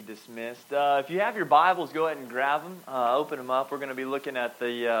dismissed. If you have your Bibles, go ahead and grab them, open them up. We're going to be looking at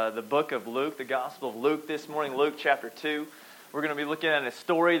the book of Luke, the Gospel of Luke this morning, Luke chapter 2. We're going to be looking at a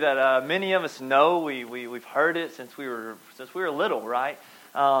story that many of us know. We've heard it since we were little, right?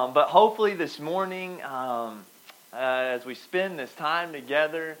 But hopefully this morning, as we spend this time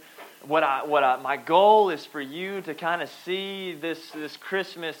together, my goal is for you to kind of see this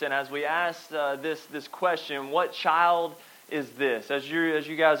Christmas, and as we ask this question, what child is this? As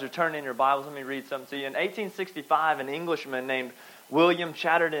you guys are turning your Bibles, let me read something to you. In 1865, an Englishman named William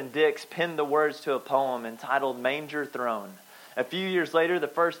Chatterton Dix penned the words to a poem entitled Manger Throne. A few years later, the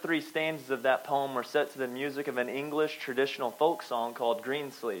first three stanzas of that poem were set to the music of an English traditional folk song called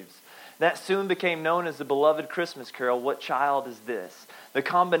Greensleeves. That soon became known as the beloved Christmas carol, What Child Is This? The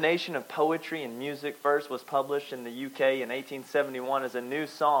combination of poetry and music first was published in the UK in 1871 as a new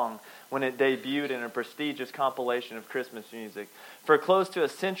song when it debuted in a prestigious compilation of Christmas music. For close to a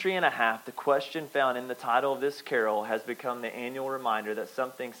century and a half, the question found in the title of this carol has become the annual reminder that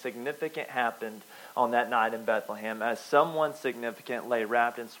something significant happened on that night in Bethlehem, as someone significant lay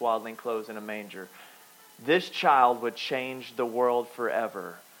wrapped in swaddling clothes in a manger. This child would change the world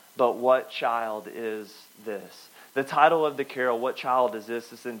forever. But what child is this? The title of the carol, What Child Is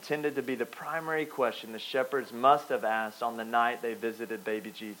This?, is intended to be the primary question the shepherds must have asked on the night they visited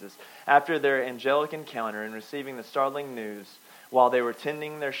baby Jesus. After their angelic encounter and receiving the startling news, while they were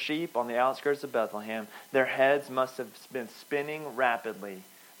tending their sheep on the outskirts of Bethlehem, their heads must have been spinning rapidly.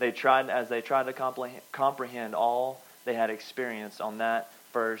 As they tried to comprehend all they had experienced on that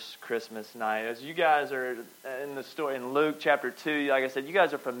first Christmas night. As you guys are in the story in Luke chapter 2, like I said, you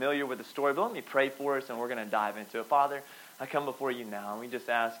guys are familiar with the story, but let me pray for us and we're going to dive into it. Father, I come before you now and we just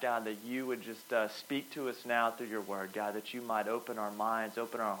ask, God, that you would just speak to us now through your word, God, that you might open our minds,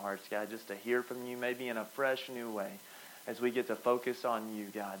 open our hearts, God, just to hear from you maybe in a fresh new way as we get to focus on you,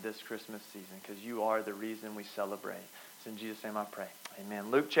 God, this Christmas season, because you are the reason we celebrate. It's in Jesus' name I pray. Amen.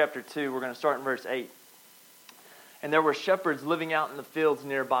 Luke chapter 2, we're going to start in verse 8. And there were shepherds living out in the fields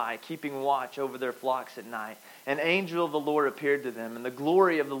nearby, keeping watch over their flocks at night. An angel of the Lord appeared to them, and the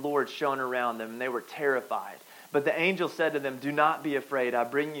glory of the Lord shone around them, and they were terrified. But the angel said to them, "Do not be afraid. I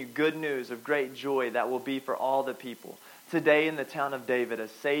bring you good news of great joy that will be for all the people. Today in the town of David, a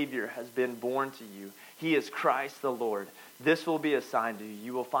Savior has been born to you. He is Christ the Lord. This will be a sign to you.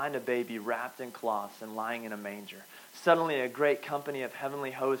 You will find a baby wrapped in cloths and lying in a manger." Suddenly a great company of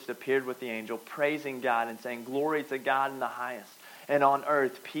heavenly hosts appeared with the angel, praising God and saying, "Glory to God in the highest, and on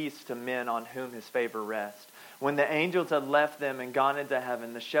earth peace to men on whom his favor rests." When the angels had left them and gone into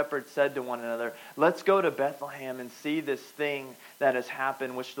heaven, the shepherds said to one another, "Let's go to Bethlehem and see this thing that has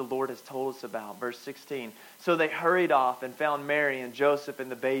happened, which the Lord has told us about." Verse 16. So they hurried off and found Mary and Joseph and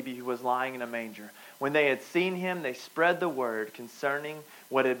the baby who was lying in a manger. When they had seen him, they spread the word concerning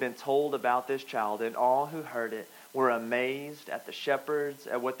what had been told about this child, and all who heard it were amazed at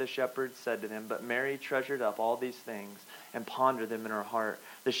what the shepherds said to them. But Mary treasured up all these things and pondered them in her heart.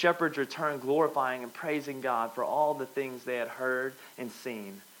 The shepherds returned, glorifying and praising God for all the things they had heard and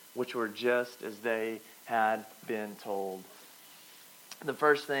seen, which were just as they had been told. The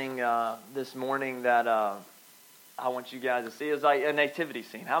first thing this morning that I want you guys to see is like a nativity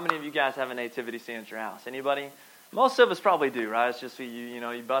scene. How many of you guys have a nativity scene at your house? Anybody? Most of us probably do, right? It's just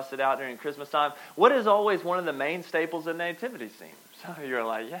you bust it out during Christmas time. What is always one of the main staples of nativity scene? Some of you are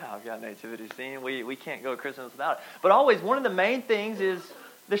like, yeah, I've got a nativity scene. We can't go Christmas without it. But always one of the main things is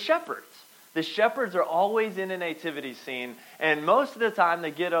the shepherds. The shepherds are always in a nativity scene, and most of the time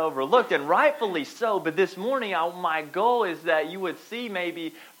they get overlooked, and rightfully so. But this morning, my goal is that you would see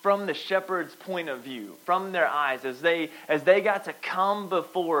maybe from the shepherds' point of view, from their eyes, as they got to come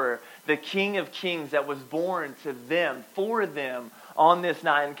before the King of Kings that was born to them, for them on this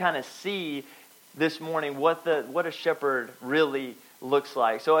night, and kind of see this morning what a shepherd really looks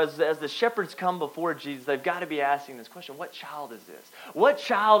like. So as the shepherds come before Jesus, they've got to be asking this question: what child is this? What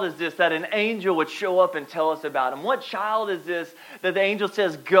child is this that an angel would show up and tell us about him? What child is this that the angel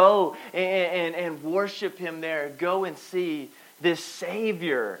says, go and worship him there. Go and see this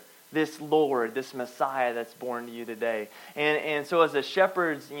Savior, this Lord, this Messiah that's born to you today. And so as the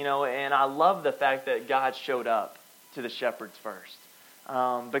shepherds, and I love the fact that God showed up to the shepherds first.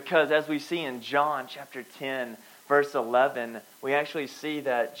 Because as we see in John chapter 10, verse 11, we actually see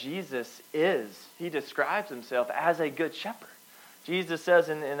that Jesus he describes himself as a good shepherd. Jesus says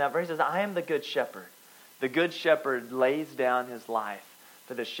in that verse, he says, "I am the good shepherd. The good shepherd lays down his life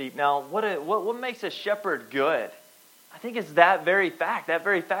for the sheep." Now, what makes a shepherd good? I think it's that very fact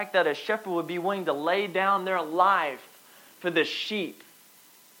that a shepherd would be willing to lay down their life for the sheep.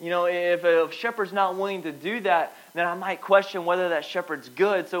 if a shepherd's not willing to do that, then I might question whether that shepherd's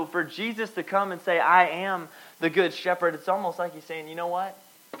good. So for Jesus to come and say, I am the good shepherd, it's almost like he's saying, you know what?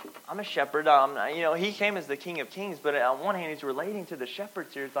 I'm a shepherd. He came as the King of Kings, but on one hand, he's relating to the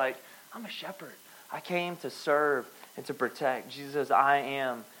shepherds here. It's like, I'm a shepherd. I came to serve and to protect. Jesus says, I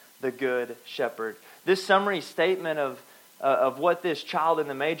am the good shepherd. This summary statement of what this child in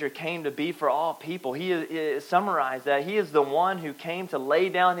the manger came to be for all people, he summarized that he is the one who came to lay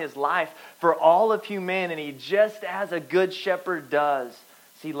down his life for all of humanity, just as a good shepherd does.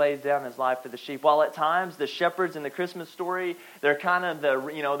 He lays down his life for the sheep. While at times the shepherds in the Christmas story, they're kind of they're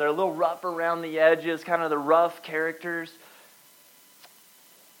a little rough around the edges, kind of the rough characters.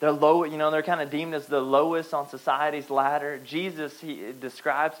 They're low, they're kind of deemed as the lowest on society's ladder. Jesus, he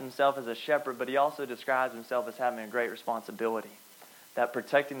describes himself as a shepherd, but he also describes himself as having a great responsibility. That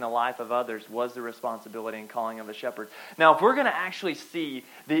protecting the life of others was the responsibility and calling of a shepherd. Now, if we're going to actually see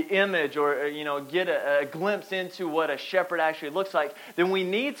the image or get a glimpse into what a shepherd actually looks like, then we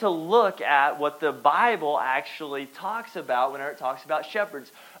need to look at what the Bible actually talks about whenever it talks about shepherds.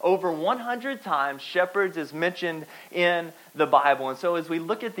 Over 100 times, shepherds is mentioned in the Bible. And so as we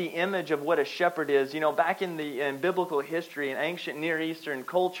look at the image of what a shepherd is, back in biblical history and ancient Near Eastern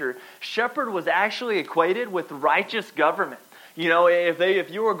culture, shepherd was actually equated with righteous government. If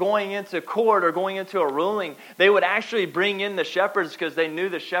you were going into court or going into a ruling, they would actually bring in the shepherds because they knew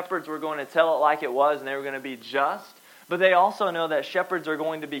the shepherds were going to tell it like it was and they were going to be just. But they also know that shepherds are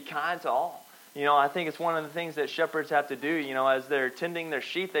going to be kind to all. I think it's one of the things that shepherds have to do. As they're tending their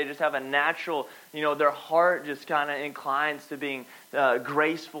sheep, they just have a natural, their heart just kind of inclines to being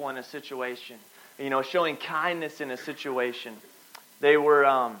graceful in a situation. Showing kindness in a situation. They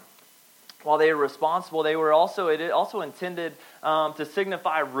were... While they were responsible, it also intended to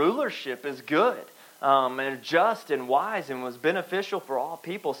signify rulership as good and just and wise and was beneficial for all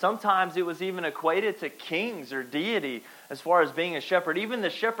people. Sometimes it was even equated to kings or deity as far as being a shepherd. Even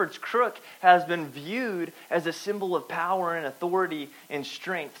the shepherd's crook has been viewed as a symbol of power and authority and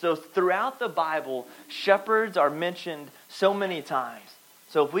strength. So throughout the Bible, shepherds are mentioned so many times.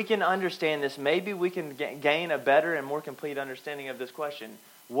 So if we can understand this, maybe we can gain a better and more complete understanding of this question.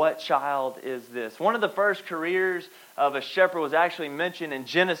 What child is this? One of the first careers of a shepherd was actually mentioned in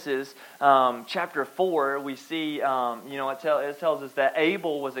Genesis chapter 4. We see, it tells us that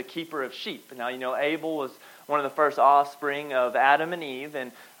Abel was a keeper of sheep. Now, Abel was one of the first offspring of Adam and Eve,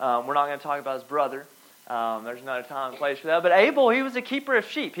 and we're not going to talk about his brother. There's not a time and place for that. But Abel, he was a keeper of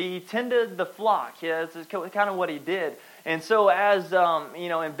sheep. He tended the flock. That's kind of what he did. And so as,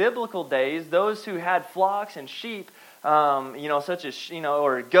 in biblical days, those who had flocks and sheep, such as,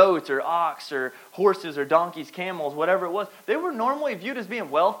 or goats or ox or horses or donkeys, camels, whatever it was, they were normally viewed as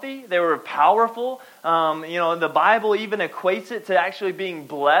being wealthy. They were powerful. The Bible even equates it to actually being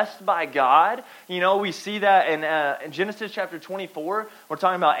blessed by God. We see that in Genesis chapter 24. We're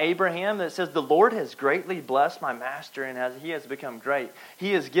talking about Abraham that says, the Lord has greatly blessed my master and he has become great.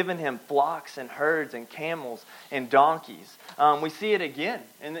 He has given him flocks and herds and camels and donkeys. We see it again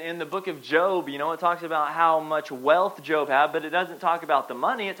in the book of Job. It talks about how much wealth Job had, but it doesn't talk about the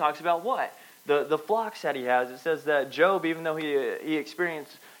money. It talks about what? The flocks that he has. It says that Job, even though he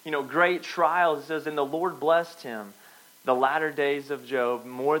experienced great trials, it says, and the Lord blessed him the latter days of Job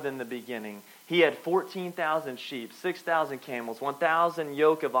more than the beginning. He had 14,000 sheep, 6,000 camels, 1,000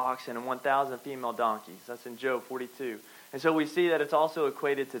 yoke of oxen, and 1,000 female donkeys. That's in Job 42. And so we see that it's also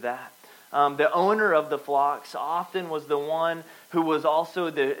equated to that. The owner of the flocks often was the one who was also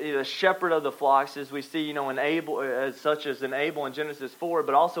the shepherd of the flocks, as we see, in Abel, such as in Abel in Genesis 4,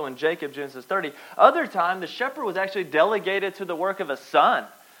 but also in Jacob, Genesis 30. Other time, the shepherd was actually delegated to the work of a son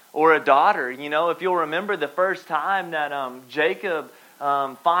or a daughter. If you'll remember the first time that Jacob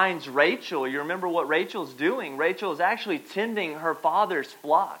finds Rachel, you remember what Rachel's doing. Rachel is actually tending her father's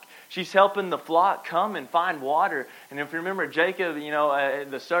flock. She's helping the flock come and find water. And if you remember Jacob,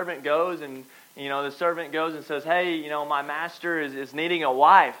 the servant goes and says, hey, my master is needing a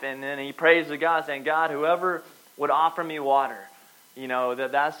wife. And then he prays to God saying, God, whoever would offer me water,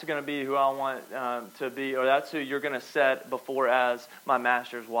 that's going to be who I want to be, or that's who you're going to set before as my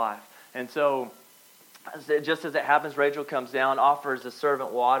master's wife. And so just as it happens, Rachel comes down, offers the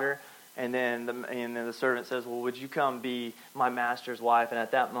servant water. And then the servant says, well, would you come be my master's wife? And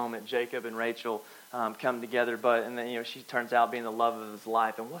at that moment, Jacob and Rachel come together. And then, she turns out being the love of his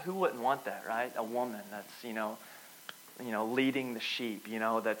life. And who wouldn't want that, right? A woman that's, leading the sheep,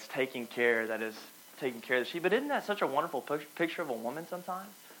 that's taking care of the sheep. But isn't that such a wonderful picture of a woman sometimes?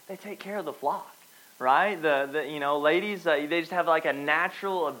 They take care of the flock. right? Ladies, they just have like a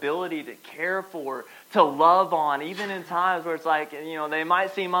natural ability to care for, to love on, even in times where it's like, they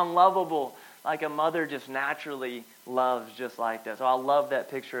might seem unlovable. Like a mother just naturally loves just like that. So I love that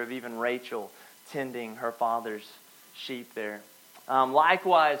picture of even Rachel tending her father's sheep there.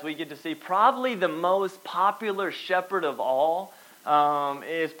 Likewise, we get to see probably the most popular shepherd of all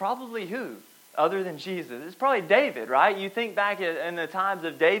is probably who? Other than Jesus. It's probably David, right? You think back in the times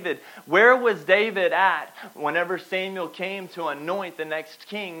of David, where was David at whenever Samuel came to anoint the next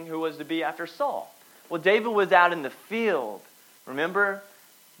king who was to be after Saul? Well, David was out in the field. Remember?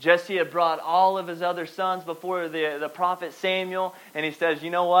 Jesse had brought all of his other sons before the prophet Samuel, and he says,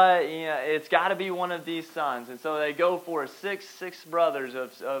 you know what, it's got to be one of these sons. And so they go for six brothers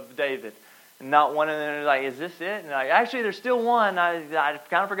of David. And not one of them is like, is this it? And like, actually, there's still one. I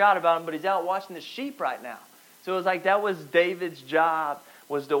kind of forgot about him, but he's out watching the sheep right now. So it was like that was David's job,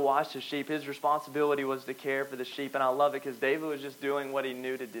 was to watch the sheep. His responsibility was to care for the sheep. And I love it because David was just doing what he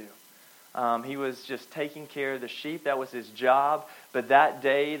knew to do. He was just taking care of the sheep. That was his job. But that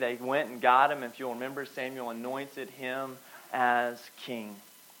day, they went and got him. If you'll remember, Samuel anointed him as king.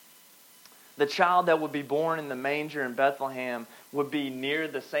 The child that would be born in the manger in Bethlehem would be near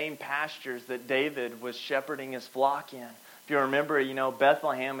the same pastures that David was shepherding his flock in. If you remember,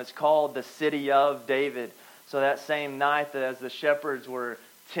 Bethlehem is called the city of David. So that same night that as the shepherds were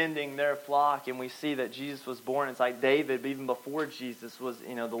tending their flock, and we see that Jesus was born, it's like David, even before Jesus was,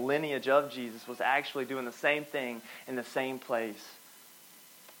 the lineage of Jesus was actually doing the same thing in the same place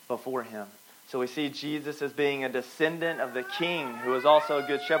before him. So we see Jesus as being a descendant of the king who is also a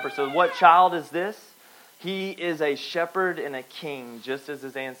good shepherd. So what child is this? He is a shepherd and a king, just as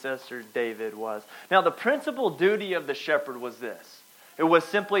his ancestor David was. Now the principal duty of the shepherd was this. It was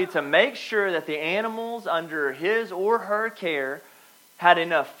simply to make sure that the animals under his or her care had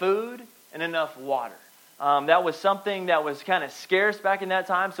enough food and enough water. That was something that was kind of scarce back in that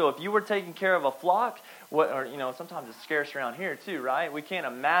time. So if you were taking care of a flock, sometimes it's scarce around here too, right? We can't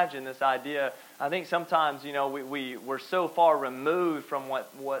imagine this idea. I think sometimes, we're so far removed from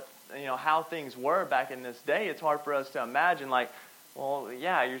how things were back in this day. It's hard for us to imagine,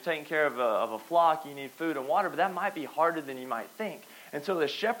 you're taking care of a flock, you need food and water, but that might be harder than you might think. And so the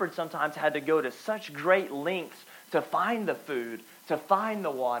shepherd sometimes had to go to such great lengths to find the food, to find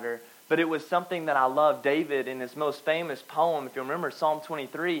the water. But it was something that I love. David, in his most famous poem, if you remember Psalm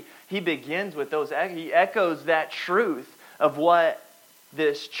 23, he begins with he echoes that truth of what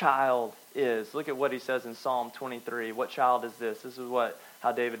this child is. Look at what he says in Psalm 23. What child is this? This is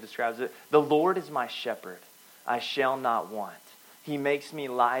how David describes it. The Lord is my shepherd, I shall not want. He makes me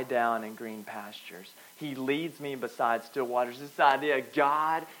lie down in green pastures. He leads me beside still waters. This idea,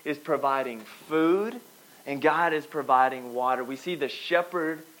 God is providing food and God is providing water. We see the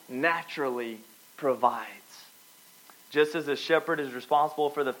shepherd naturally provides. Just as a shepherd is responsible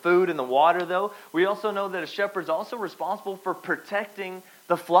for the food and the water, though, we also know that a shepherd is also responsible for protecting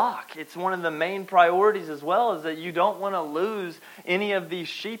the flock. It's one of the main priorities as well, is that you don't want to lose any of these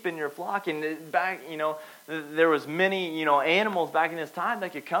sheep in your flock. And there was many, animals back in this time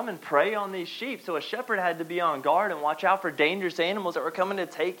that could come and prey on these sheep. So a shepherd had to be on guard and watch out for dangerous animals that were coming to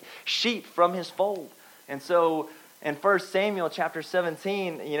take sheep from his fold. And so in 1 Samuel chapter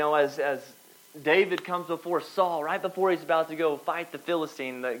 17, as David comes before Saul, right before he's about to go fight the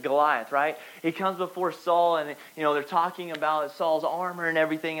Philistine, the Goliath, right? He comes before Saul and, they're talking about Saul's armor and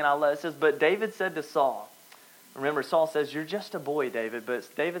everything. And it says, but David said to Saul, remember Saul says, you're just a boy, David.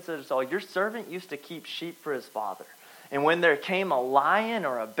 But David said to Saul, your servant used to keep sheep for his father. And when there came a lion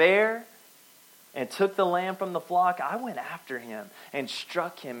or a bear and took the lamb from the flock, I went after him and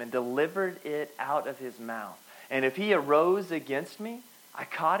struck him and delivered it out of his mouth. And if he arose against me, I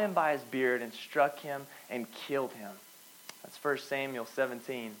caught him by his beard and struck him and killed him. That's 1 Samuel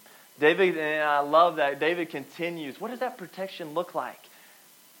 17. David, and I love that, David continues. What does that protection look like?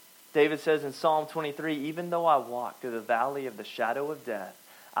 David says in Psalm 23, even though I walk through the valley of the shadow of death,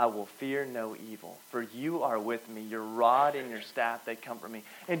 I will fear no evil, for you are with me. Your rod and your staff, they comfort me.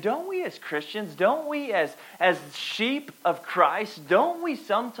 And don't we as Christians, don't we as sheep of Christ, don't we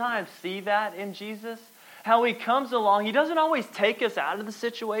sometimes see that in Jesus? How he comes along, he doesn't always take us out of the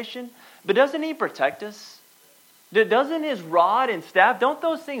situation, but doesn't he protect us? Doesn't his rod and staff, don't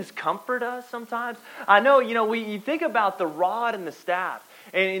those things comfort us sometimes? I know, you think about the rod and the staff,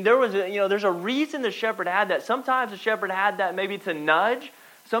 and there's a reason the shepherd had that. Sometimes the shepherd had that maybe to nudge.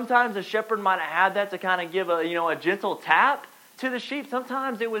 Sometimes the shepherd might have had that to kind of give a gentle tap to the sheep.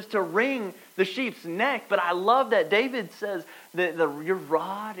 Sometimes it was to wring the sheep's neck. But I love that David says that your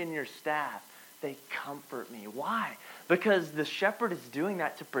rod and your staff, they comfort me. Why? Because the shepherd is doing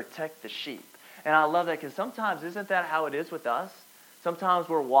that to protect the sheep. And I love that because sometimes, isn't that how it is with us? Sometimes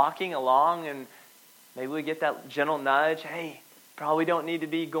we're walking along and maybe we get that gentle nudge, hey, probably don't need to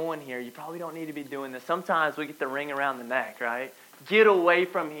be going here. You probably don't need to be doing this. Sometimes we get the ring around the neck, right? Get away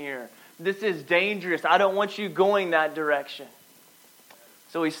from here. This is dangerous. I don't want you going that direction.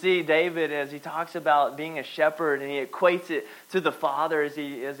 So we see David as he talks about being a shepherd, and he equates it to the Father as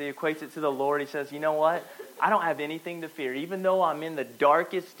he equates it to the Lord. He says, you know what? I don't have anything to fear. Even though I'm in the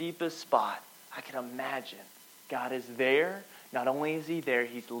darkest, deepest spot, I can imagine God is there. Not only is he there,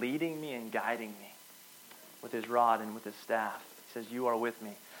 he's leading me and guiding me with his rod and with his staff. He says, you are with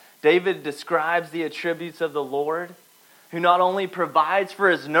me. David describes the attributes of the Lord, who not only provides for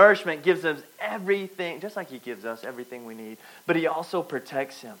his nourishment, gives us everything, just like he gives us everything we need, but he also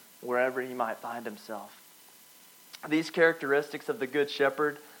protects him wherever he might find himself. These characteristics of the Good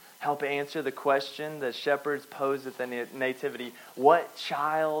Shepherd help answer the question that shepherds pose at the nativity. What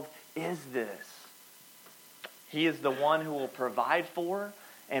child is this? He is the one who will provide for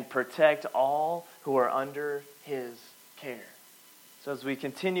and protect all who are under his care. So as we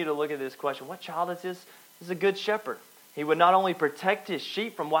continue to look at this question, what child is this? This is a good shepherd. He would not only protect his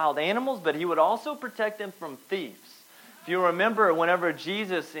sheep from wild animals, but he would also protect them from thieves. If you remember, whenever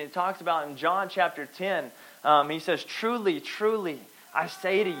Jesus talks about in John chapter 10, he says, truly, truly, I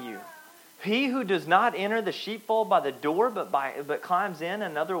say to you, he who does not enter the sheepfold by the door, but climbs in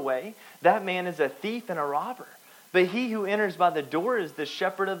another way, that man is a thief and a robber. But he who enters by the door is the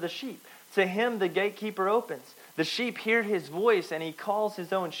shepherd of the sheep. To him the gatekeeper opens. The sheep hear his voice, and he calls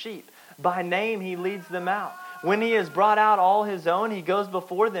his own sheep. By name he leads them out. When he has brought out all his own, he goes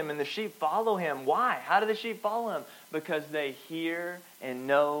before them, and the sheep follow him. Why? How do the sheep follow him? Because they hear and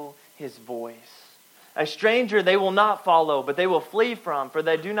know his voice. A stranger they will not follow, but they will flee from, for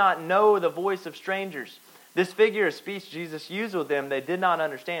they do not know the voice of strangers. This figure of speech Jesus used with them, they did not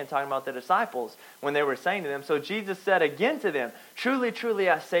understand, talking about the disciples, when they were saying to them. So Jesus said again to them, truly, truly,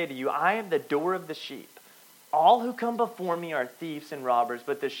 I say to you, I am the door of the sheep. All who come before me are thieves and robbers,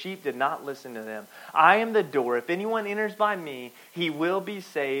 but the sheep did not listen to them. I am the door. If anyone enters by me, he will be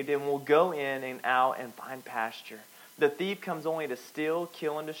saved and will go in and out and find pasture. The thief comes only to steal,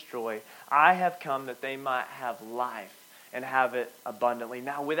 kill, and destroy. I have come that they might have life and have it abundantly.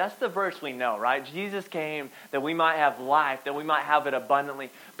 Now, that's the verse we know, right? Jesus came that we might have life, that we might have it abundantly.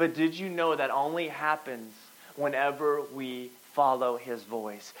 But did you know that only happens whenever we follow his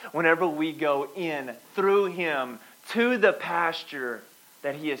voice? Whenever we go in through him to the pasture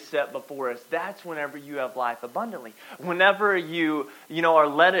that he has set before us, that's whenever you have life abundantly. Whenever you are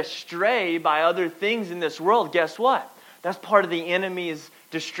led astray by other things in this world, guess what? That's part of the enemy's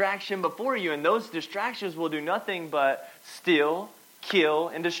distraction before you, and those distractions will do nothing but steal, kill,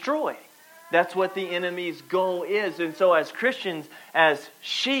 and destroy. That's what the enemy's goal is. And so as Christians, as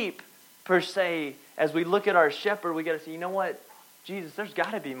sheep per se, as we look at our shepherd, we got to say, you know what? Jesus, there's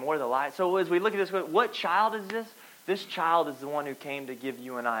got to be more to life. So as we look at this, what child is this? This child is the one who came to give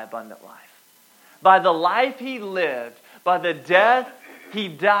you and I abundant life. By the life he lived, by the death he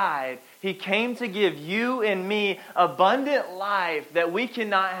died, he came to give you and me abundant life that we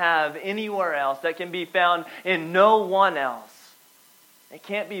cannot have anywhere else, that can be found in no one else. It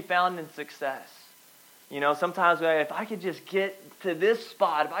can't be found in success. Sometimes if I could just get to this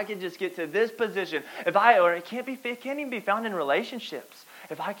spot, if I could just get to this position, it can't even be found in relationships.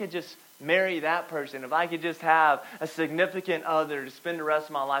 If I could just marry that person, if I could just have a significant other to spend the rest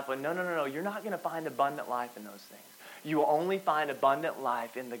of my life with. No. You're not going to find abundant life in those things. You will only find abundant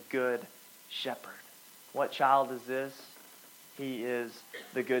life in the Good Shepherd. What child is this? He is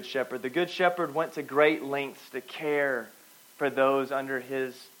the Good Shepherd. The Good Shepherd went to great lengths to care for those under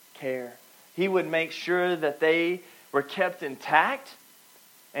his care. He would make sure that they were kept intact,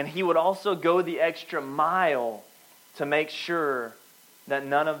 and he would also go the extra mile to make sure that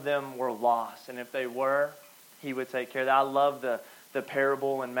none of them were lost. And if they were, he would take care of that. I love the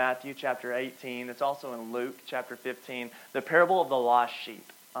parable in Matthew chapter 18. It's also in Luke chapter 15. The parable of the lost sheep.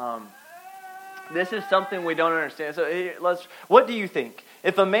 This is something we don't understand. So what do you think?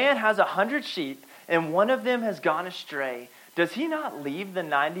 If a man has 100 sheep and one of them has gone astray, does he not leave the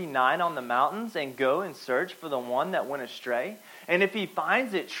 99 on the mountains and go and search for the one that went astray? And if he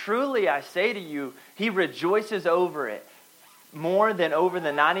finds it, truly I say to you, he rejoices over it more than over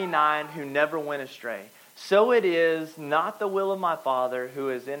the 99 who never went astray. So it is not the will of my Father who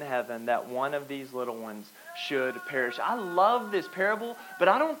is in heaven that one of these little ones should perish. I love this parable, but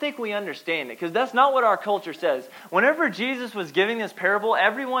I don't think we understand it, because that's not what our culture says. Whenever Jesus was giving this parable,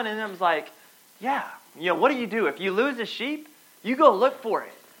 everyone in them was like, yeah, what do you do? If you lose a sheep, you go look for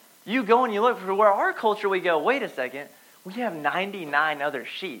it. You go and you look for where our culture, we go, wait a second, we have 99 other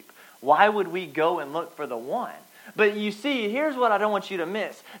sheep. Why would we go and look for the one? But you see, here's what I don't want you to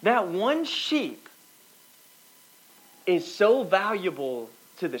miss. That one sheep is so valuable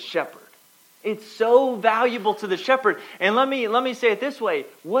to the shepherd. It's so valuable to the shepherd. And let me say it this way.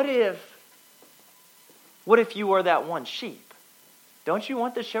 What if you were that one sheep? Don't you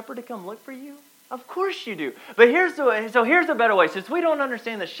want the shepherd to come look for you? Of course you do. But here's a better way. Since we don't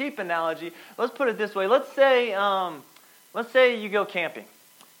understand the sheep analogy, let's put it this way. Let's say you go camping,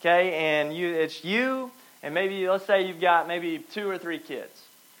 okay, and it's you and maybe let's say you've got maybe 2 or 3 kids.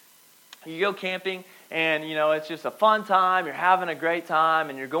 You go camping, and it's just a fun time. You're having a great time,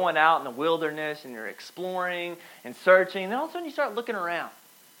 and you're going out in the wilderness, and you're exploring and searching. And then all of a sudden, you start looking around,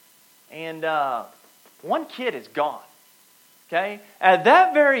 and one kid is gone. Okay, at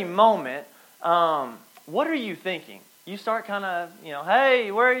that very moment, what are you thinking? You start kind of,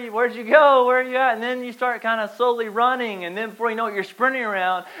 hey, where'd you go? Where are you at? And then you start kind of slowly running, and then before you know it, you're sprinting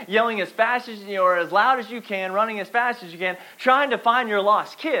around, yelling as fast as or as loud as you can, running as fast as you can, trying to find your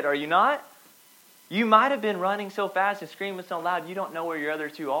lost kid. Are you not? You might have been running so fast and screaming so loud you don't know where your other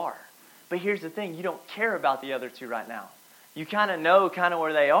 2 are. But here's the thing: you don't care about the other 2 right now. You kind of know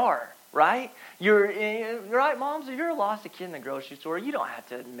where they are. Right? You're right, moms. If you're lost a kid in the grocery store, you don't have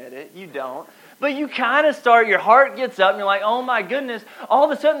to admit it. You don't. But you kind of start, your heart gets up, and you're like, oh my goodness. All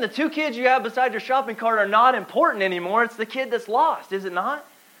of a sudden, the 2 kids you have beside your shopping cart are not important anymore. It's the kid that's lost, is it not?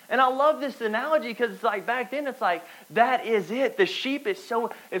 And I love this analogy because it's like back then, it's like, that is it. The sheep is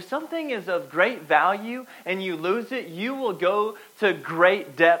so, if something is of great value and you lose it, you will go to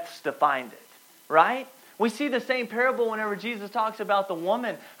great depths to find it. Right? We see the same parable whenever Jesus talks about the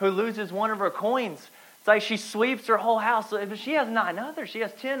woman who loses one of her coins. It's like she sweeps her whole house. She has 9 others. She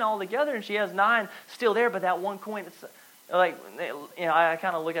has 10 altogether, and she has 9 still there. But that one coin, it's like, I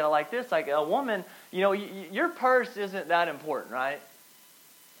kind of look at it like this. Like a woman, your purse isn't that important, right?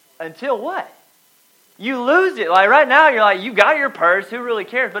 Until what? You lose it. Like right now, you're like, you got your purse. Who really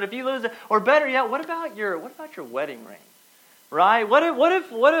cares? But if you lose it, or better yet, what about your wedding ring? Right? What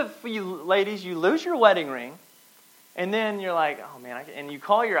if you ladies, you lose your wedding ring, and then you're like, oh man, and you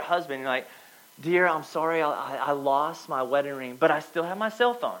call your husband, and you're like, dear, I'm sorry, I lost my wedding ring, but I still have my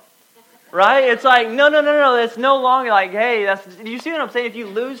cell phone. Right? It's like, no. It's no longer like, hey, you see what I'm saying? If you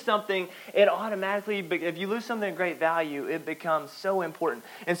lose something, it automatically, if you lose something of great value, it becomes so important.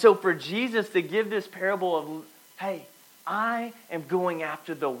 And so for Jesus to give this parable of, hey, I am going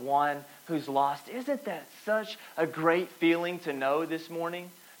after the one who's lost. Isn't that such a great feeling to know this morning?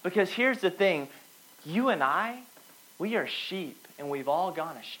 Because here's the thing. You and I, we are sheep, and we've all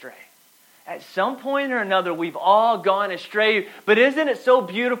gone astray. At some point or another, we've all gone astray. But isn't it so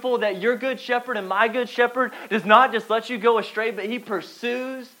beautiful that your good shepherd and my good shepherd does not just let you go astray, but he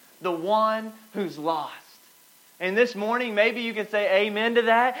pursues the one who's lost. And this morning, maybe you can say amen to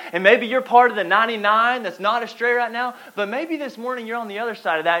that. And maybe you're part of the 99 that's not astray right now. But maybe this morning you're on the other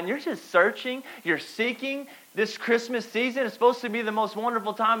side of that and you're just searching, you're seeking. This Christmas season is supposed to be the most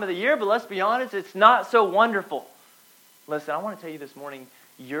wonderful time of the year, but let's be honest, it's not so wonderful. Listen, I want to tell you this morning,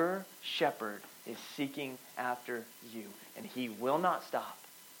 your shepherd is seeking after you. And he will not stop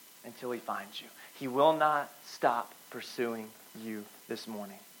until he finds you. He will not stop pursuing you this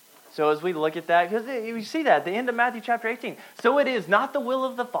morning. So as we look at that, because we see that at the end of Matthew chapter 18. So it is not the will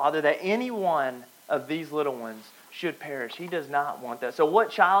of the Father that any one of these little ones should perish. He does not want that. So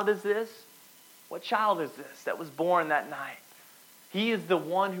what child is this? What child is this that was born that night? He is the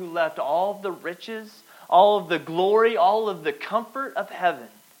one who left all of the riches, all of the glory, all of the comfort of heaven,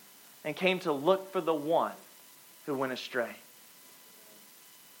 and came to look for the one who went astray.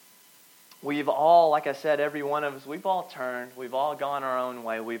 We've all, like I said, every one of us, we've all turned. We've all gone our own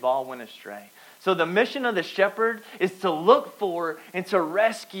way. We've all went astray. So the mission of the shepherd is to look for and to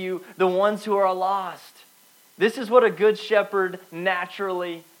rescue the ones who are lost. This is what a good shepherd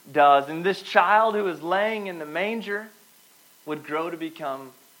naturally does. And this child who is laying in the manger would grow to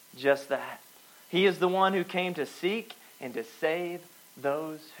become just that. He is the one who came to seek and to save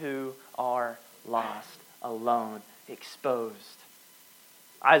those who are lost, alone, exposed.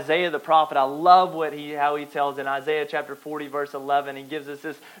 Isaiah the prophet, I love how he tells in Isaiah chapter 40 verse 11. He gives us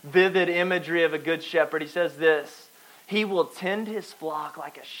this vivid imagery of a good shepherd. He says this: he will tend his flock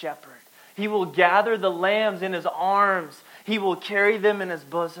like a shepherd. He will gather the lambs in his arms. He will carry them in his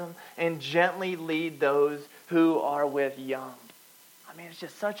bosom and gently lead those who are with young. I mean, it's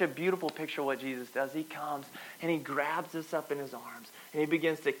just such a beautiful picture of what Jesus does. He comes and he grabs us up in his arms and he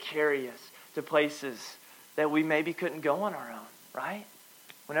begins to carry us to places that we maybe couldn't go on our own, right?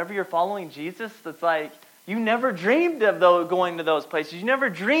 Whenever you're following Jesus, it's like you never dreamed of going to those places. You never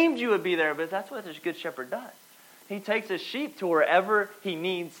dreamed you would be there, but that's what this good shepherd does. He takes his sheep to wherever he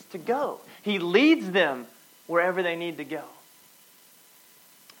needs to go. He leads them wherever they need to go.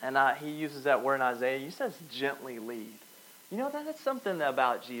 And he uses that word in Isaiah. He says gently lead. You know, that's something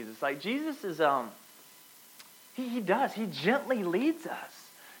about Jesus. Like Jesus is, he gently leads us.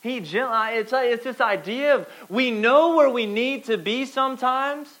 It's this idea of we know where we need to be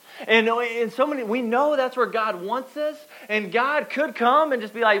sometimes. And we know that's where God wants us. And God could come and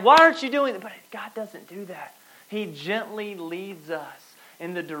just be like, why aren't you doing it? But God doesn't do that. He gently leads us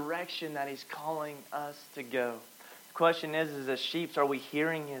in the direction that He's calling us to go. The question is as sheep, are we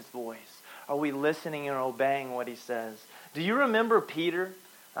hearing His voice? Are we listening and obeying what He says? Do you remember Peter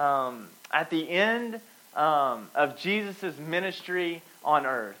at the end of Jesus' ministry on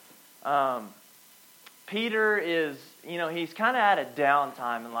earth? Peter is, he's kind of at a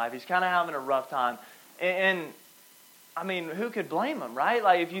downtime in life. He's kind of having a rough time. And I mean, who could blame him, right?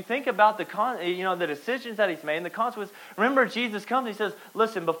 Like, if you think about the decisions that he's made and the consequences. Remember, Jesus comes, He says,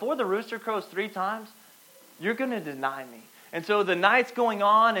 listen, before the rooster crows 3 times, you're going to deny me. And so the night's going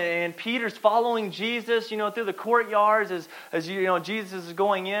on, and Peter's following Jesus, through the courtyards as Jesus is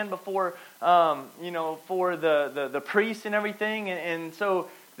going in before, for the priests and everything. And so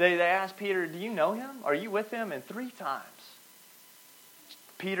they ask Peter, do you know Him? Are you with Him? And 3 times,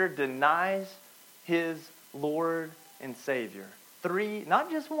 Peter denies his Lord and Savior. 3, not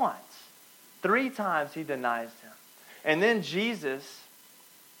just once. 3 times he denies Him. And then Jesus,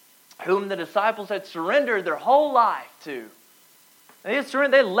 whom the disciples had surrendered their whole life to,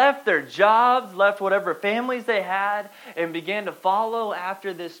 they left their jobs, left whatever families they had, and began to follow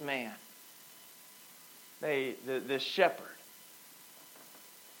after this man. This shepherd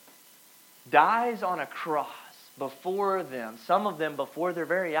dies on a cross before them, some of them before their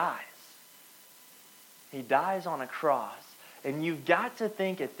very eyes. He dies on a cross. And you've got to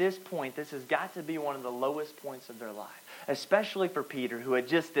think at this point, this has got to be one of the lowest points of their life. Especially for Peter, who had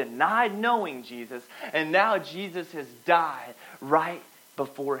just denied knowing Jesus, and now Jesus has died right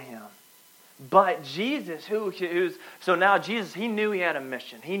before him. But Jesus, so now Jesus, he knew he had a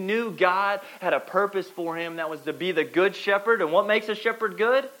mission. He knew God had a purpose for him, that was to be the good shepherd. And what makes a shepherd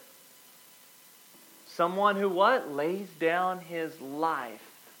good? Someone who what? Lays down his life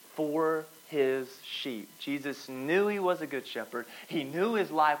for his sheep. Jesus knew he was a good shepherd. He knew his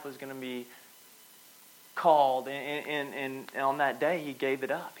life was going to be called, and on that day he gave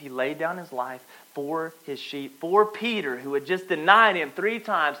it up. He laid down his life for his sheep, for Peter, who had just denied him 3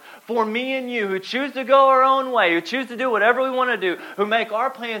 times, for me and you, who choose to go our own way, who choose to do whatever we want to do, who make our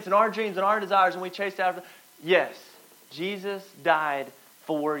plans and our dreams and our desires, and we chase after them. Yes, Jesus died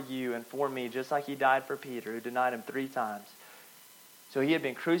for you and for me, just like He died for Peter, who denied Him 3 times. So He had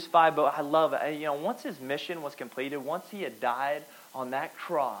been crucified, but I love it. Once His mission was completed, once He had died on that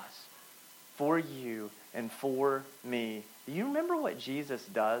cross for you and for me, do you remember what Jesus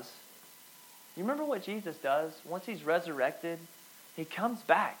does? You remember what Jesus does? Once He's resurrected, He comes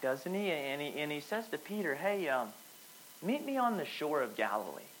back, doesn't He? And He says to Peter, hey, meet me on the shore of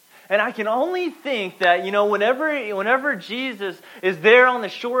Galilee. And I can only think that, whenever Jesus is there on the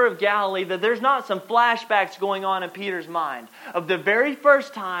shore of Galilee, that there's not some flashbacks going on in Peter's mind of the very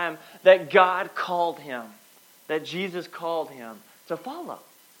first time that God called him, that Jesus called him to follow.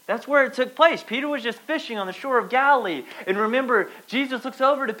 That's where it took place. Peter was just fishing on the shore of Galilee. And remember, Jesus looks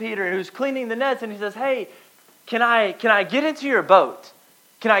over to Peter, who's cleaning the nets, and He says, hey, can I get into your boat?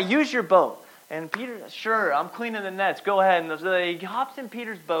 Can I use your boat? And Peter, sure, I'm cleaning the nets. Go ahead. And so he hops in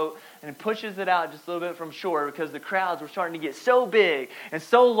Peter's boat and pushes it out just a little bit from shore because the crowds were starting to get so big and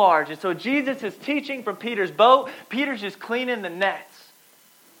so large. And so Jesus is teaching from Peter's boat. Peter's just cleaning the nets.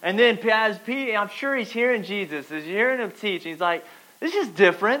 And then as Peter, I'm sure he's hearing Jesus. He's hearing him teach. And he's like, this is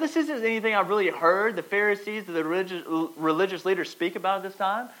different. This isn't anything I've really heard the Pharisees, the religious leaders speak about at this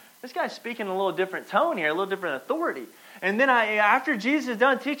time. This guy's speaking in a little different tone here, a little different authority. And then after Jesus is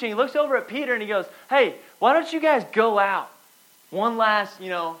done teaching, He looks over at Peter and He goes, hey, why don't you guys go out? One last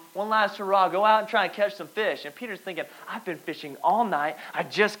hurrah. Go out and try and catch some fish. And Peter's thinking, I've been fishing all night. I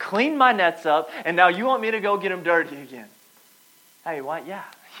just cleaned my nets up. And now you want me to go get them dirty again. Hey, what? Yeah,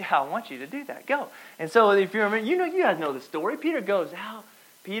 I want you to do that. Go. And so if you remember, you guys know the story. Peter goes out.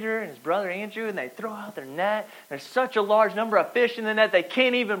 Peter and his brother Andrew, and they throw out their net. There's such a large number of fish in the net, they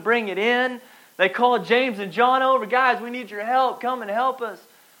can't even bring it in. They call James and John over. Guys, we need your help. Come and help us.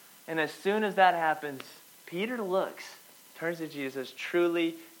 And as soon as that happens, Peter looks, turns to Jesus, and says,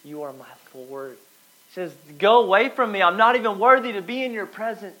 truly, you are my Lord. He says, go away from me. I'm not even worthy to be in your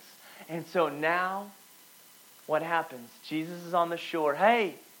presence. And so now, what happens? Jesus is on the shore.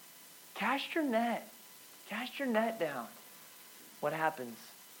 Hey, cast your net. Cast your net down. What happens?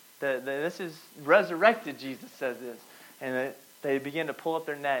 This is resurrected, Jesus says this. And they begin to pull up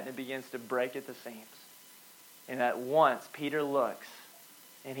their net, and it begins to break at the seams. And at once, Peter looks,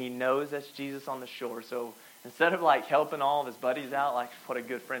 and he knows that's Jesus on the shore. So instead of like helping all of his buddies out, like what a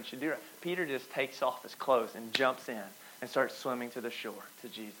good friend should do, Peter just takes off his clothes and jumps in and starts swimming to the shore to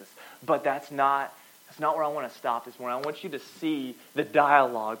Jesus. But that's not where I want to stop this morning. I want you to see the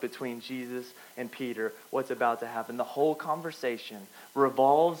dialogue between Jesus and Peter, what's about to happen. The whole conversation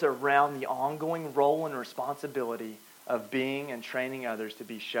revolves around the ongoing role and responsibility of being and training others to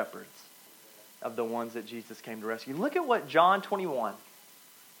be shepherds of the ones that Jesus came to rescue. Look at what John 21,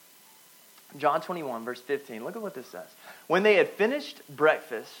 verse 15. Look at what this says. When they had finished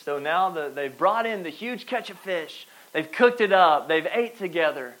breakfast, so now they've brought in the huge catch of fish. They've cooked it up. They've ate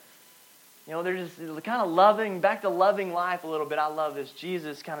together. You know, they're just kind of back to loving life a little bit. I love this.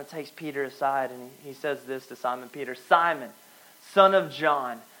 Jesus kind of takes Peter aside and he says this to Simon Peter. Simon, son of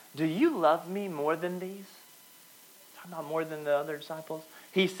John, do you love me more than these? Talking about more than the other disciples.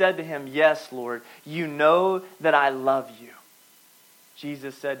 He said to him, yes, Lord, you know that I love you.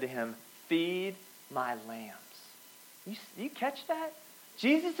 Jesus said to him, feed my lambs. You catch that?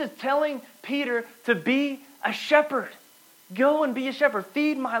 Jesus is telling Peter to be a shepherd. Go and be a shepherd.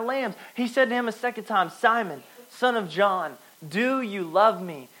 Feed my lambs. He said to him a second time, Simon, son of John, do you love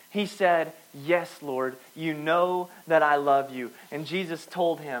me? He said, yes, Lord, you know that I love you. And Jesus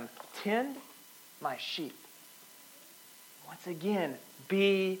told him, tend my sheep. Once again,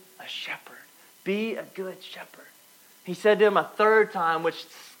 be a shepherd. Be a good shepherd. He said to him a third time, which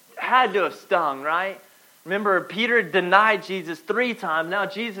had to have stung, right? Remember, Peter denied Jesus 3 times. Now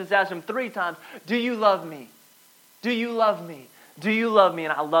Jesus asked him 3 times, do you love me? Do you love me? Do you love me?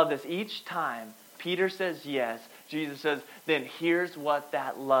 And I love this. Each time Peter says yes, Jesus says, then here's what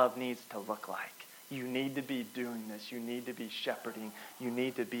that love needs to look like. You need to be doing this. You need to be shepherding. You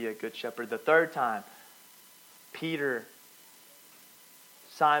need to be a good shepherd. The third time, Peter,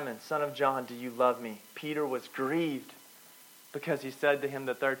 Simon, son of John, do you love me? Peter was grieved because he said to him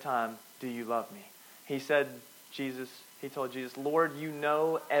the third time, do you love me? He told Jesus, Lord, you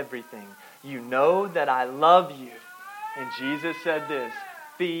know everything. You know that I love you. And Jesus said this,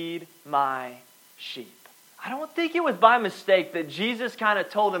 feed my sheep. I don't think it was by mistake that Jesus kind of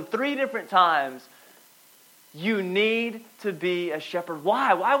told him 3 different times, you need to be a shepherd.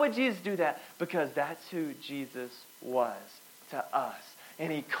 Why? Why would Jesus do that? Because that's who Jesus was to us.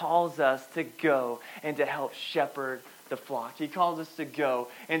 And he calls us to go and to help shepherd the flock. He calls us to go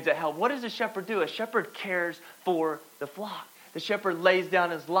and to help. What does a shepherd do? A shepherd cares for the flock. The shepherd lays down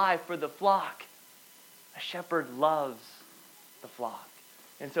his life for the flock. A shepherd loves the flock.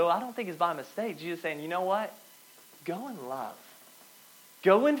 And so I don't think it's by mistake. Jesus is saying, you know what? Go and love.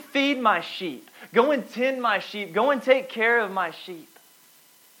 Go and feed my sheep. Go and tend my sheep. Go and take care of my sheep.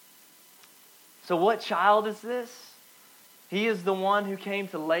 So what child is this? He is the one who came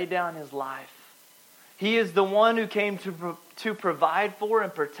to lay down his life. He is the one who came to provide for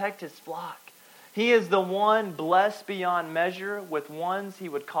and protect his flock. He is the one blessed beyond measure with ones he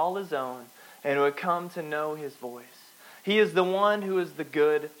would call his own and would come to know his voice. He is the one who is the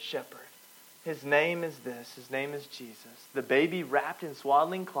good shepherd. His name is this. His name is Jesus. The baby wrapped in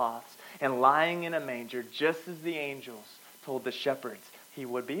swaddling cloths and lying in a manger, just as the angels told the shepherds he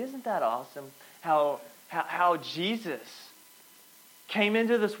would be. Isn't that awesome? How Jesus came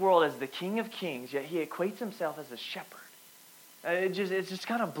into this world as the King of Kings, yet he equates himself as a shepherd. It just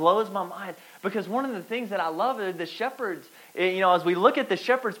kind of blows my mind, because one of the things that I love is the shepherds. As we look at the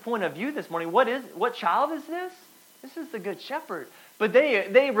shepherd's point of view this morning, what child is this? This is the good shepherd. But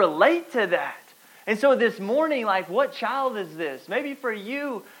they relate to that. And so this morning, like, what child is this? Maybe for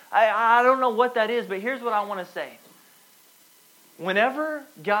you, I don't know what that is, but here's what I want to say. Whenever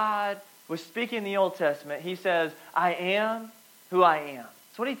God was speaking in the Old Testament, he says, I am who I am.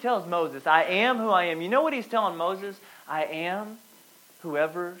 That's what he tells Moses. I am who I am. You know what he's telling Moses? I am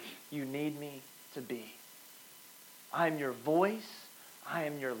whoever you need me to be. I am your voice. I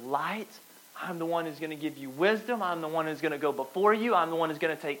am your light. I'm the one who's going to give you wisdom. I'm the one who's going to go before you. I'm the one who's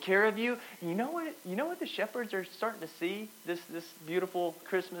going to take care of you. You know what the shepherds are starting to see this beautiful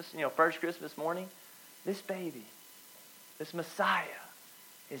Christmas, first Christmas morning? This baby, this Messiah,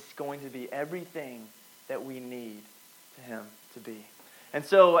 is going to be everything that we need to him to be. And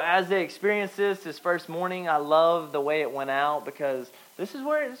so as they experience this first morning, I love the way it went out, because this is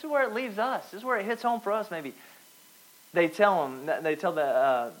where it leaves us. This is where it hits home for us maybe. They tell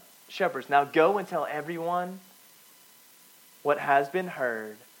the shepherds, now go and tell everyone what has been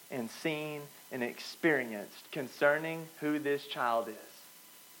heard and seen and experienced concerning who this child is.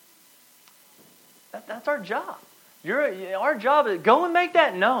 That's our job. Our job is go and make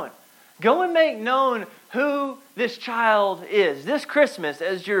that known. Go and make known who this child is. This Christmas,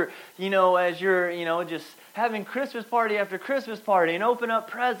 as you're just having Christmas party after Christmas party and open up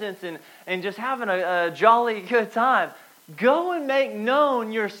presents and just having a jolly good time. Go and make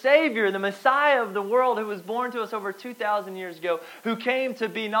known your Savior, the Messiah of the world, who was born to us over 2,000 years ago, who came to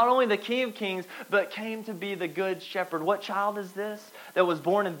be not only the King of Kings, but came to be the Good Shepherd. What child is this that was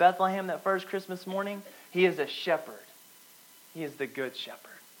born in Bethlehem that first Christmas morning? He is a shepherd. He is the Good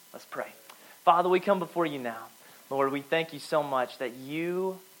Shepherd. Let's pray. Father, we come before you now. Lord, we thank you so much that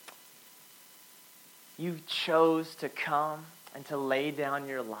you chose to come and to lay down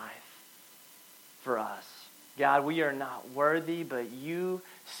your life for us. God, we are not worthy, but you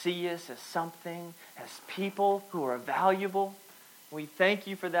see us as something, as people who are valuable. We thank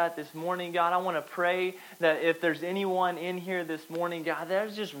you for that this morning, God. I want to pray that if there's anyone in here this morning, God,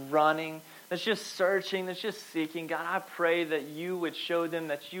 that's just running, that's just searching, that's just seeking, God, I pray that you would show them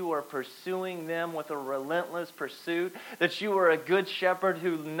that you are pursuing them with a relentless pursuit, that you are a good shepherd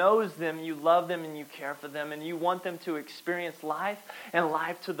who knows them, you love them, and you care for them, and you want them to experience life and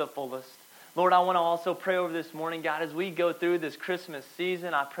life to the fullest. Lord, I want to also pray over this morning, God, as we go through this Christmas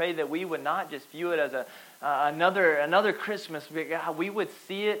season, I pray that we would not just view it as another Christmas, but God, we would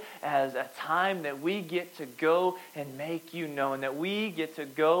see it as a time that we get to go and make you known, that we get to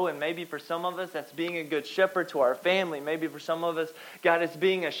go, and maybe for some of us, that's being a good shepherd to our family. Maybe for some of us, God, it's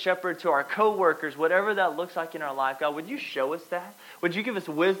being a shepherd to our coworkers, whatever that looks like in our life. God, would you show us that? Would you give us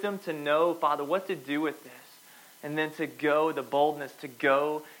wisdom to know, Father, what to do with this? And then to go, the boldness to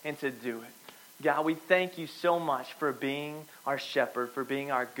go and to do it. God, we thank you so much for being our shepherd, for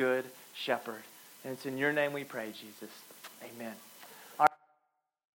being our good shepherd. And it's in your name we pray, Jesus. Amen.